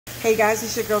Hey guys,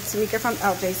 it's your girl Tamika from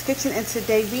LJ's Kitchen, and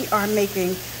today we are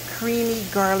making creamy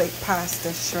garlic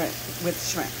pasta shrimp with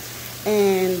shrimp.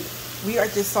 And we are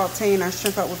just sauteing our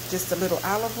shrimp up with just a little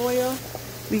olive oil.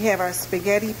 We have our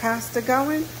spaghetti pasta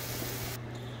going.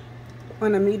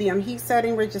 On a medium heat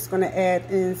setting, we're just going to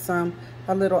add in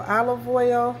a little olive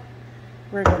oil.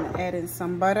 We're going to add in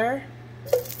some butter.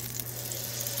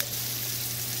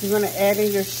 You're going to add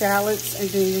in your shallots, and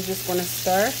then you're just going to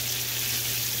stir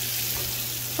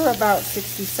for about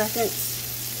 60 seconds.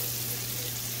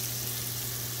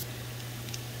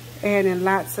 Add in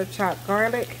lots of chopped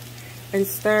garlic and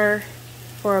stir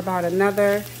for about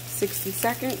another 60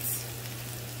 seconds.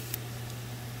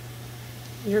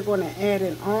 You're going to add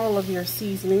in all of your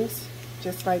seasonings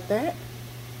just like that.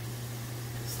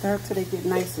 Stir till they get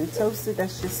nice and toasted.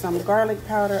 That's just some garlic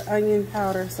powder, onion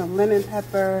powder, some lemon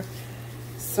pepper,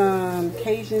 some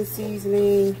Cajun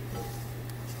seasoning,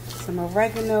 some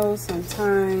oregano, some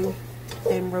thyme,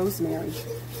 and rosemary.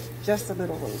 Just a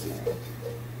little rosemary.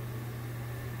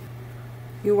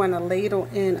 You want to ladle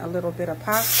in a little bit of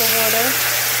pasta water,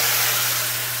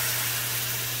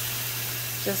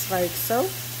 just like so.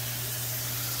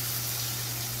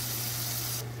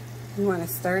 You want to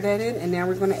stir that in, and now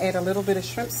we're going to add a little bit of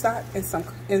shrimp stock and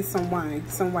some wine,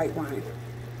 some white wine.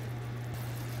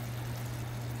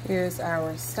 Here's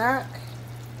our stock.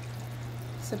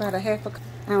 It's about a half a cup.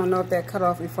 I don't know if that cut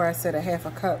off before I said a half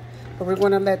a cup, but we're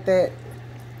going to let that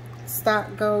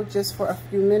stock go just for a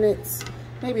few minutes,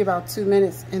 maybe about 2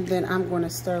 minutes, and then I'm going to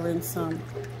stir in some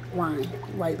wine,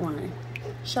 white wine.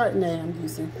 Chardonnay I'm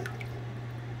using.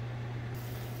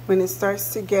 When it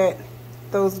starts to get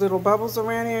those little bubbles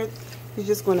around here, you're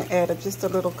just going to add just a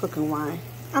little cooking wine.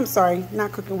 I'm sorry,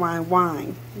 not cooking wine,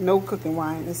 wine. No cooking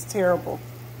wine, it's terrible.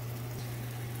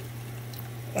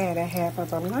 Add a half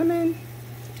of a lemon.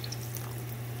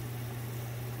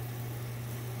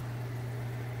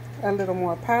 A little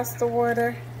more pasta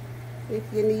water if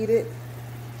you need it.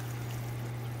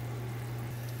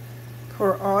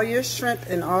 Pour all your shrimp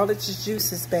and all its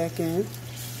juices back in.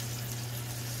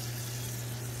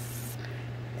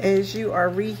 As you are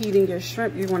reheating your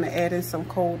shrimp, you want to add in some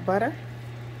cold butter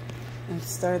and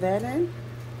stir that in.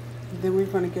 And then we're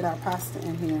going to get our pasta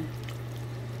in here.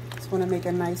 It's going to make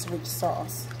a nice rich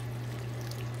sauce.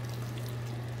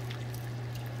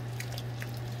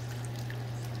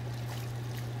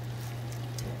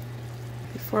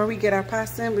 Before we get our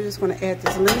pasta in, we're just going to add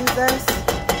this lemon zest.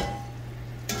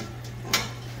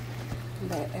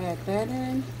 Add that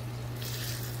in.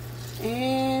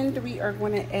 And we are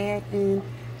going to add in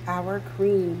our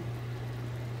cream.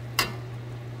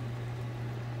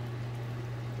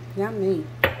 Yummy.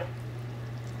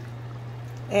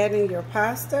 Add in your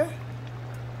pasta.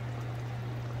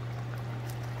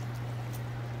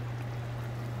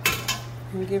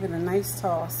 And give it a nice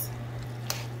toss.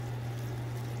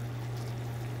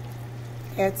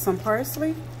 Add some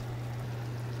parsley.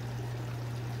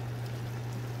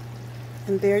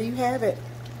 And there you have it.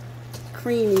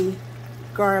 Creamy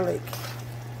garlic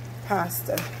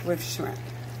pasta with shrimp.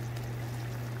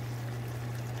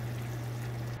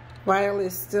 While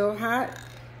it's still hot,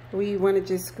 we want to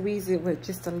just squeeze it with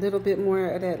just a little bit more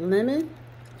of that lemon,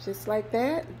 just like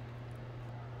that.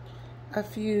 A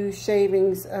few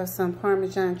shavings of some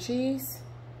Parmesan cheese,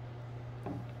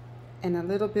 and a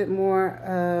little bit more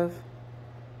of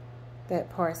that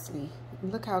parsley.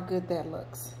 Look how good that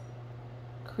looks.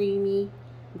 Creamy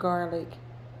garlic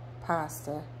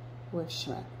pasta with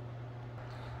shrimp.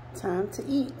 Time to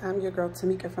eat. I'm your girl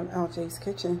Tamika from LJ's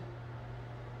Kitchen.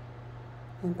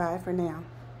 And bye for now.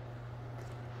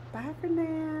 Bye for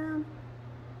now.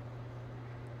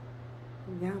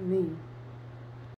 Yummy.